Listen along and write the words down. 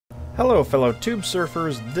Hello fellow tube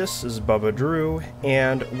surfers, this is Bubba Drew,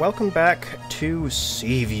 and welcome back to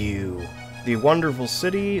Seaview, the wonderful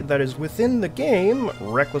city that is within the game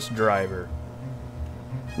Reckless Driver.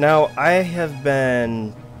 Now, I have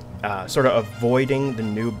been sort of avoiding the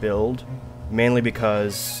new build, mainly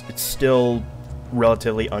because it's still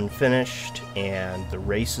relatively unfinished, and the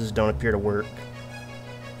races don't appear to work.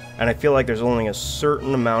 And I feel like there's only a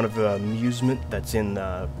certain amount of amusement that's in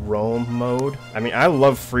the roam mode. I mean, I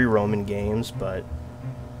love free roam in games, but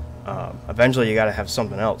eventually you gotta have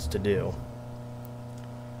something else to do.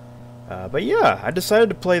 But yeah, I decided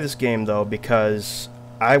to play this game though because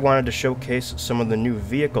I wanted to showcase some of the new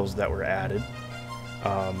vehicles that were added.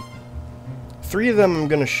 3 of them I'm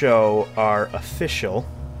gonna show are official.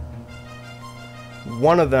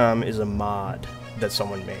 One of them is a mod that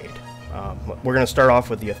someone made. We're going to start off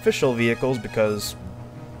with the official vehicles because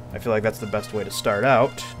I feel like that's the best way to start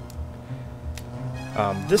out.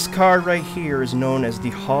 This car right here is known as the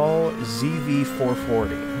Hall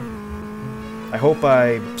ZV440. I hope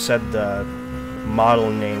I said the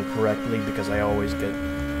model name correctly because I always get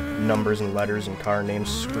numbers and letters and car names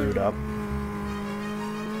screwed up.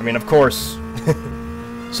 I mean, of course,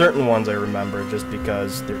 certain ones I remember just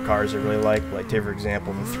because they're cars I really like take for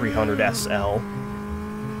example the 300 SL.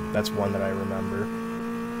 That's one that I remember.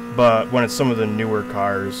 But when it's some of the newer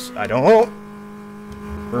cars, I don't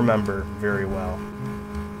remember very well.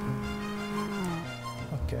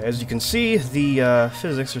 Okay, as you can see, the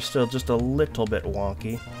physics are still just a little bit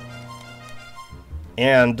wonky.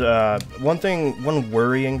 And one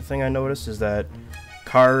worrying thing I noticed is that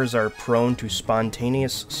cars are prone to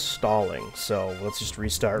spontaneous stalling, so let's just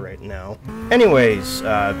restart right now. Anyways,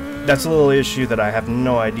 that's a little issue that I have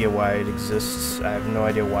no idea why it exists. I have no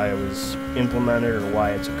idea why it was implemented or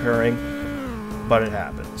why it's occurring, but it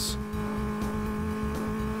happens.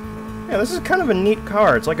 Yeah, this is kind of a neat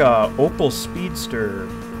car. It's like a Opel Speedster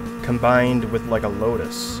combined with like a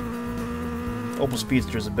Lotus. Opel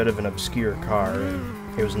Speedster is a bit of an obscure car,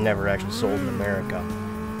 and it was never actually sold in America.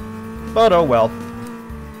 But oh well.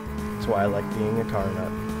 That's why I like being a car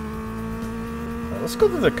nut. Let's go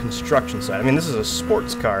to the construction side. I mean, this is a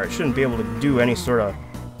sports car. It shouldn't be able to do any sort of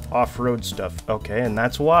off-road stuff. Okay, and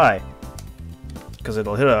that's why. Because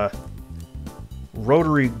it'll hit a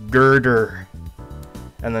rotary girder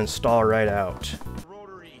and then stall right out.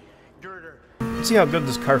 Rotary girder. Let's see how good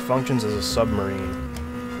this car functions as a submarine.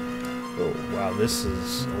 Oh, wow, this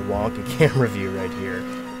is a wonky camera view right here.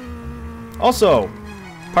 Also,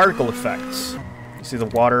 particle effects. You see the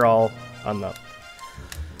water all on the...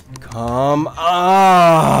 Come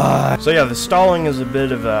on! So yeah, the stalling is a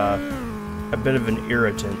bit of an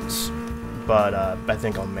irritant, but I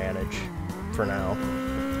think I'll manage for now.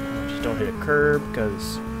 Just don't hit a curb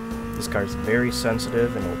because this car's very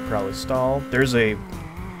sensitive and it'll probably stall. There's like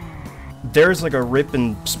a rip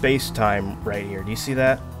in space-time right here. Do you see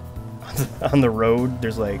that? On the road,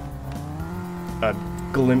 there's like a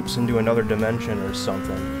glimpse into another dimension or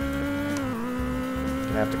something.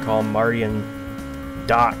 Gonna have to call Marty and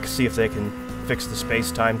Doc, see if they can fix the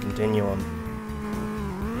space-time continuum.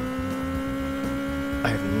 I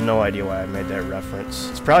have no idea why I made that reference.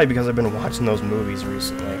 It's probably because I've been watching those movies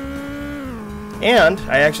recently. And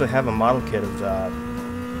I actually have a model kit of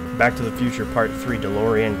Back to the Future Part 3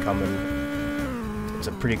 DeLorean coming. It's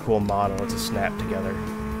a pretty cool model. It's a snap together.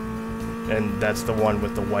 And that's the one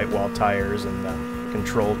with the white wall tires and the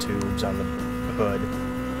control tubes on the hood.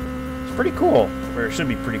 Pretty cool, or it should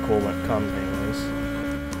be pretty cool when it comes anyways.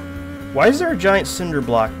 Why is there a giant cinder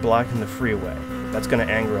block blocking the freeway? That's going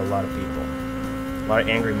to anger a lot of people. A lot of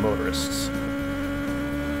angry motorists.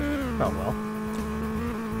 Oh well.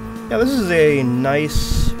 Yeah, this is a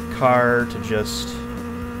nice car to just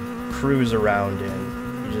cruise around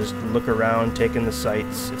in. You just look around, take in the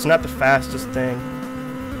sights. It's not the fastest thing,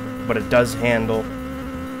 but it does handle.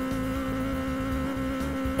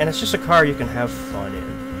 And it's just a car you can have fun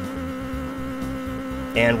in.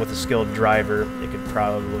 And with a skilled driver, it could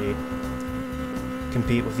probably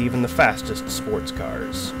compete with even the fastest sports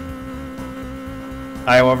cars.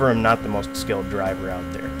 I, however, am not the most skilled driver out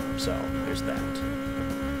there, so there's that.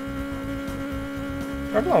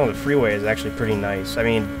 Driving along the freeway is actually pretty nice. I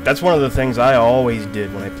mean, that's one of the things I always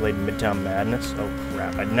did when I played Midtown Madness. Oh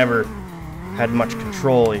crap, I'd never had much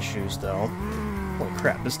control issues though. Holy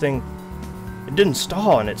crap, this thing, it didn't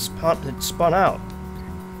stall and it spun out.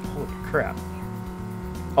 Holy crap.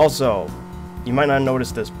 Also, you might not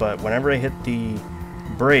notice this, but whenever I hit the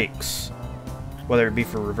brakes, whether it be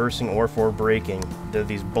for reversing or for braking, there are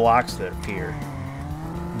these blocks that appear.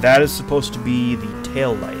 That is supposed to be the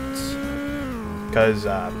tail lights. Because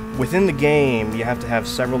within the game, you have to have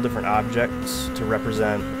several different objects to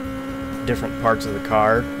represent different parts of the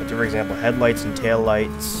car. Like, for example, headlights and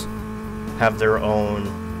taillights have their own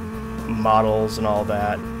models and all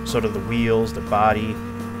that. So do the wheels, the body,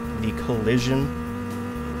 the collision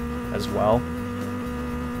as well,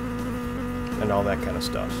 and all that kind of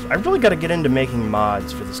stuff. I've really got to get into making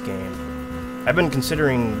mods for this game. I've been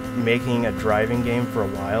considering making a driving game for a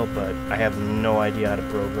while, but I have no idea how to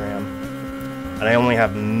program. And I only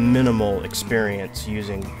have minimal experience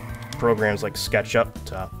using programs like SketchUp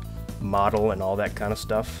to model and all that kind of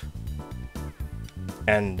stuff.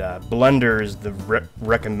 And Blender is the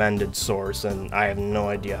recommended source, and I have no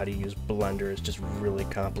idea how to use Blender. It's just really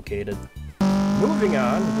complicated. Moving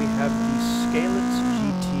on, we have the Scalix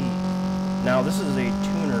GT. Now, this is a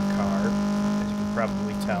tuner car, as you can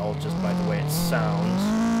probably tell just by the way it sounds.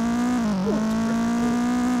 Ooh, it's pretty cool.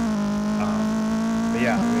 But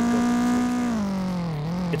yeah, let me go to the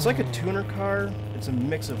cam. It's like a tuner car. It's a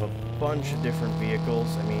mix of a bunch of different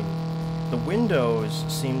vehicles. I mean, the windows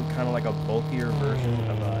seem kind of like a bulkier version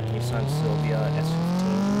of a Nissan Silvia S15 to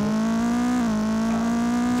me.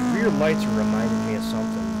 The rear lights are reminding me of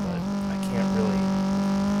something, but I can't really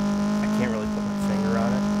put my finger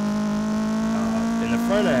on it. And the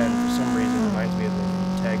front end, for some reason, reminds me of the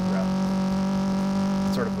Integra.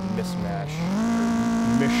 It's sort of a mishmash, I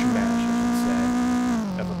should say,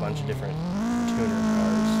 of a bunch of different tuner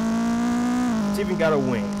cars. It's even got a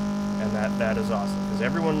wing, and that is awesome, because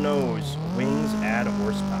everyone knows wings add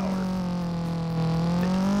horsepower.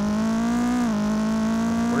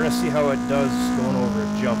 We're gonna see how it does going over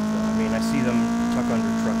a jump, though. I mean, I see them tuck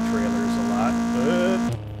under truck trailers a lot.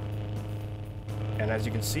 And as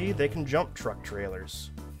you can see, they can jump truck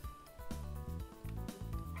trailers.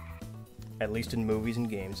 At least in movies and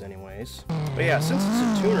games, anyways. But yeah, since it's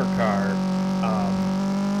a tuner car,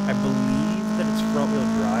 I believe that it's front-wheel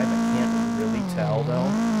drive. I can't really tell, though,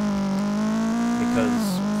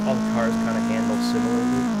 because all the cars kind of handle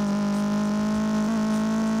similarly.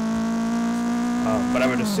 But I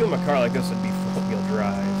would assume a car like this would be front-wheel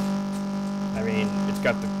drive. I mean, it's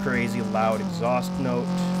got the crazy loud exhaust note.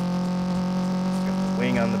 It's got the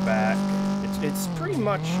wing on the back. It's pretty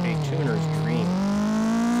much a tuner's dream.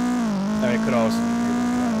 I mean, it could also be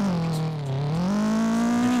rear-wheel drive. I'm just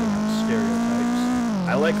dishing out stereotypes.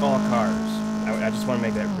 I like all cars. I just want to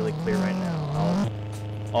make that really clear right now.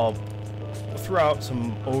 I'll throw out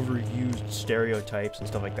some overused stereotypes and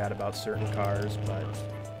stuff like that about certain cars, but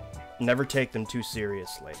never take them too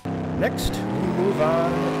seriously. Next, we move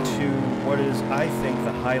on to what is, I think,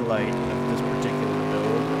 the highlight of this particular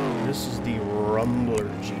build. This is the Rumbler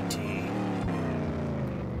GT.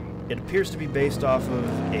 It appears to be based off of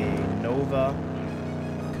a Nova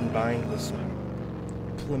combined with some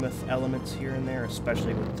Plymouth elements here and there,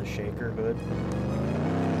 especially with the shaker hood.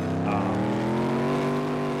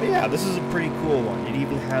 But yeah, this is a pretty cool one. It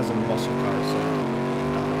even has a muscle car sound.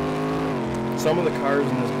 Some of the cars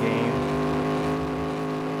in this game,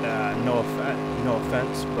 no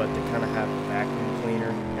offense, but they kind of have vacuum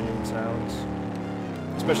cleaner engine sounds,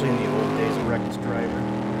 especially in the old days of Reckless Driver.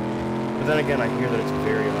 But then again, I hear that it's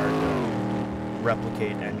very hard to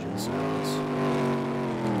replicate engine sounds.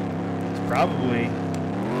 It's probably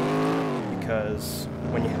because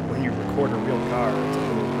when you record a real car, it's a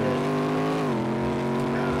little bit,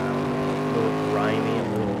 a little grimy, a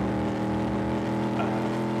little,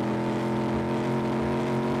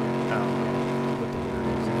 I don't know what the word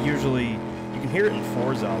is. Usually, you can hear it in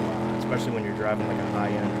Forza a lot, especially when you're driving like a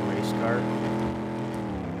high-end race car.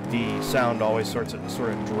 The sound always sort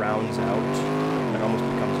of drowns out. It almost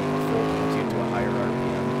becomes muffled once you get to a higher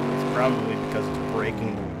RPM. It's probably because it's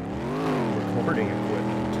breaking the recording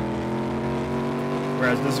equipment.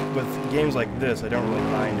 Whereas with games like this, I don't really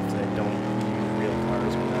mind if they don't use real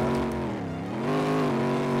cars or not.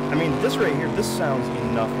 I mean, this right here, this sounds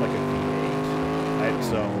enough like a V8. Right?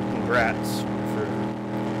 So, congrats for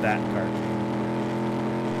that car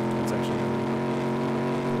game. It's actually really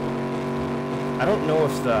cool. I don't know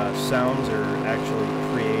if the sounds are actually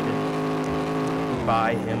created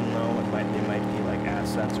by him, though. They might be like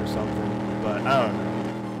assets or something, but I don't know.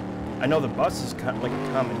 I know the bus is kind of like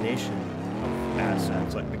a combination of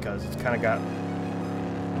assets, like, because it's kind of got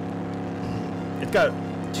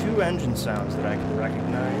two engine sounds that I can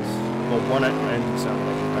recognize. Well, one engine sound that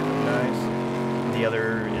I can recognize. The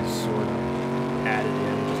other is sort of added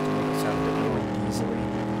in just to make it sound a bit more diesely.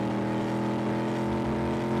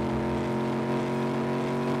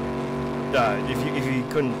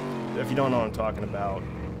 If you don't know what I'm talking about,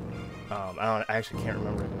 I actually can't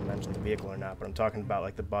remember if I mentioned the vehicle or not, but I'm talking about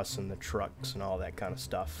like the bus and the trucks and all that kind of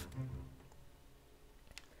stuff.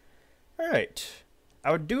 Alright,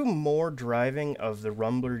 I would do more driving of the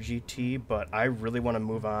Rumbler GT, but I really want to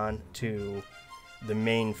move on to the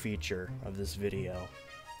main feature of this video.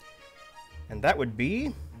 And that would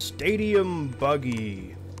be Stadium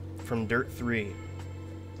Buggy from Dirt 3.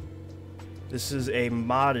 This is a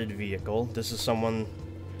modded vehicle. This is something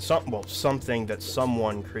that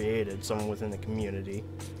someone created, someone within the community.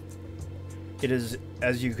 It is,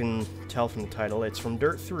 as you can tell from the title, it's from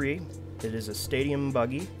Dirt 3. It is a Stadium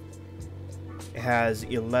Buggy. It has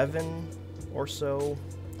 11 or so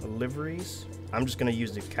liveries. I'm just going to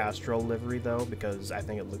use the Castrol livery, though, because I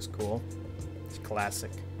think it looks cool. It's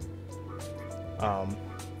classic.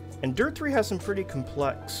 And Dirt 3 has some pretty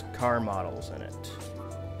complex car models in it.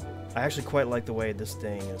 I actually quite like the way this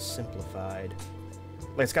thing is simplified.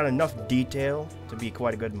 Like, it's got enough detail to be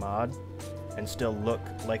quite a good mod, and still look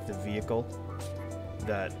like the vehicle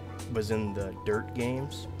that was in the Dirt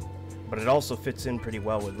games. But it also fits in pretty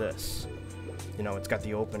well with this. You know, it's got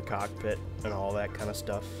the open cockpit and all that kind of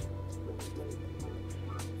stuff.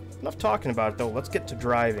 Enough talking about it, though. Let's get to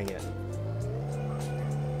driving it.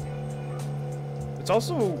 It's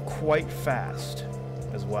also quite fast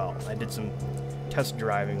as well. I did some test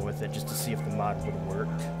driving with it just to see if the mod would work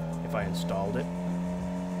if I installed it.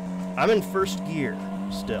 I'm in first gear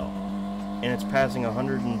still, and it's passing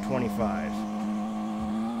 125.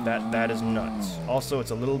 That is nuts. Also,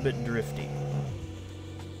 it's a little bit drifty,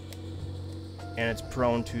 and it's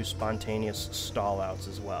prone to spontaneous stall-outs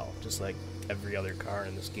as well, just like every other car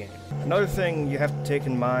in this game. Another thing you have to take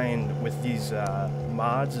in mind with these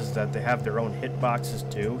mods is that they have their own hitboxes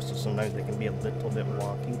too, so sometimes they can be a little bit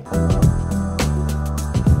wonky.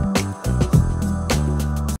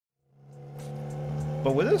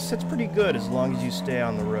 But with this, it's pretty good as long as you stay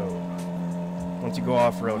on the road. Once you go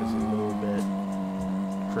off-road, it's a little bit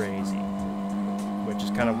crazy, which is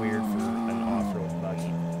kind of weird for an off-road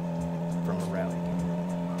buggy from a rally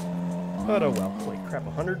game. But oh well. Holy crap,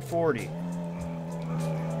 140.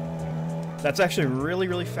 That's actually really,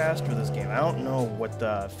 really fast for this game. I don't know what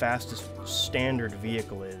the fastest standard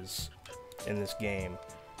vehicle is in this game.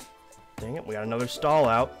 Dang it, we got another stall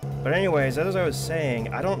out. But anyways, as I was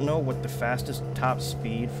saying, I don't know what the fastest top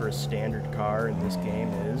speed for a standard car in this game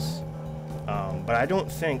is. But I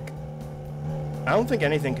don't think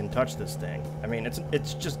anything can touch this thing. I mean,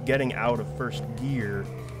 it's just getting out of first gear,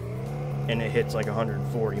 and it hits like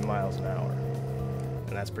 140 miles an hour.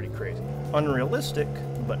 And that's pretty crazy. Unrealistic,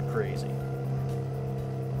 but crazy.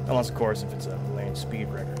 Unless, of course, if it's a land speed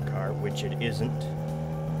record car, which it isn't.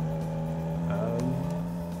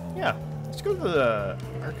 Yeah, let's go to the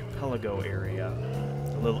Archipelago area,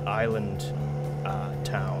 a little island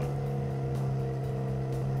town.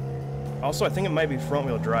 Also, I think it might be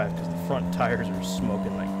front-wheel drive because the front tires are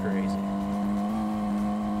smoking like crazy.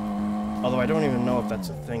 Although I don't even know if that's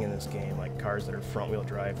a thing in this game, like cars that are front-wheel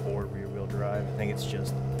drive or rear-wheel drive. I think it's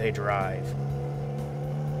just they drive.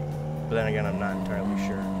 But then again, I'm not entirely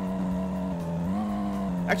sure.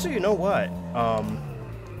 Actually, you know what?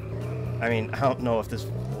 I mean, I don't know if this...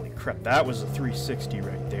 Holy crap, that was a 360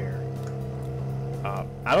 right there.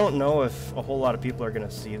 I don't know if a whole lot of people are going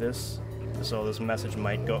to see this, so this message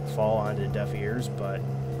might fall onto deaf ears, but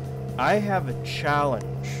I have a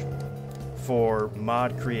challenge for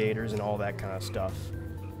mod creators and all that kind of stuff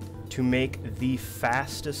to make the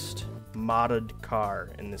fastest modded car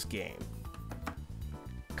in this game.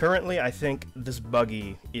 Currently, I think this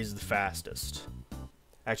buggy is the fastest.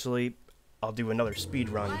 Actually, I'll do another speed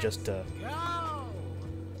run just to...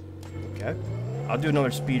 Okay. I'll do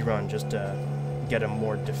another speed run just to get a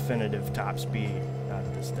more definitive top speed out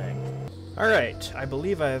of this thing. Alright, I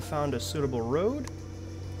believe I have found a suitable road.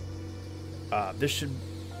 This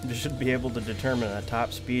should be able to determine a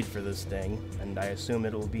top speed for this thing, and I assume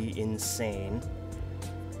it'll be insane.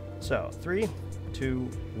 So, 3, 2,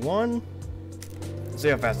 1. Let's see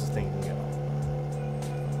how fast this thing can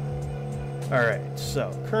go. Alright,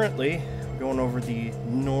 so currently we're going over the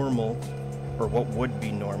normal, or what would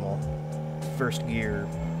be normal, first gear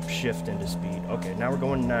shift into speed. Okay, now we're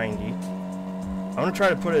going 90. I'm going to try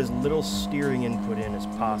to put as little steering input in as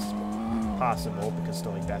possible, because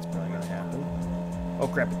still like that's probably going to happen. Oh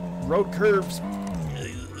crap, road curves!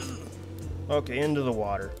 Okay, into the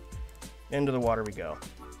water. Into the water we go.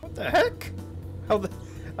 What the heck? How did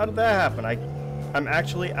that happen? I'm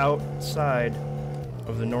actually outside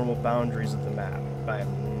of the normal boundaries of the map. I have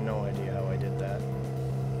no idea how I did that.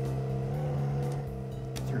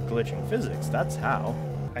 Through glitching physics, that's how.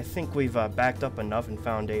 I think we've backed up enough and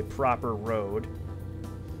found a proper road.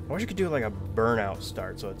 I wish I could do like a burnout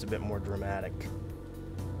start so it's a bit more dramatic.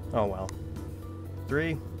 Oh well.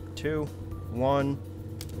 3, 2, 1,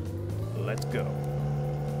 let's go.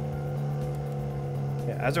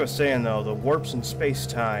 Yeah, as I was saying though, the warps in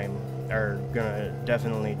space-time are gonna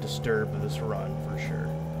definitely disturb this run for sure.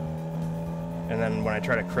 And then when I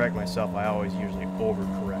try to correct myself, I always usually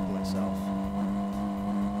overcorrect myself.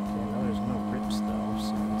 Okay, no, there's no rips though,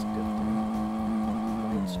 so that's a good thing.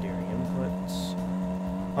 Right steering inputs.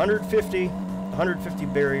 150. 150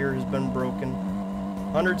 barrier has been broken.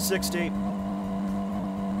 160.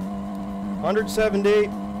 170.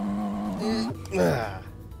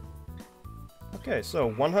 Okay, so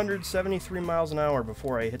 173 miles an hour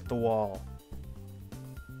before I hit the wall.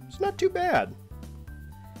 It's not too bad.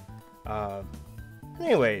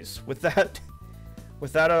 Anyways, with that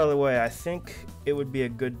out of the way, I think it would be a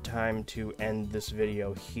good time to end this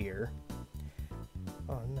video here.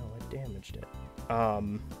 Oh no, I damaged it.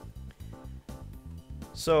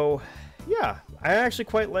 So, yeah, I'm actually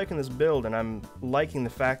quite liking this build, and I'm liking the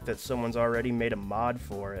fact that someone's already made a mod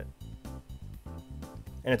for it.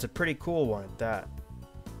 And it's a pretty cool one at that.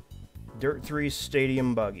 Dirt 3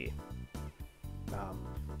 Stadium Buggy.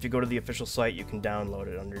 If you go to the official site, you can download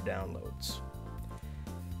it under downloads.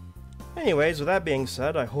 Anyways, with that being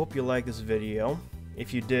said, I hope you liked this video.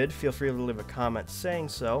 If you did, feel free to leave a comment saying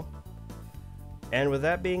so. And with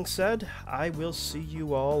that being said, I will see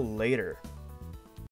you all later.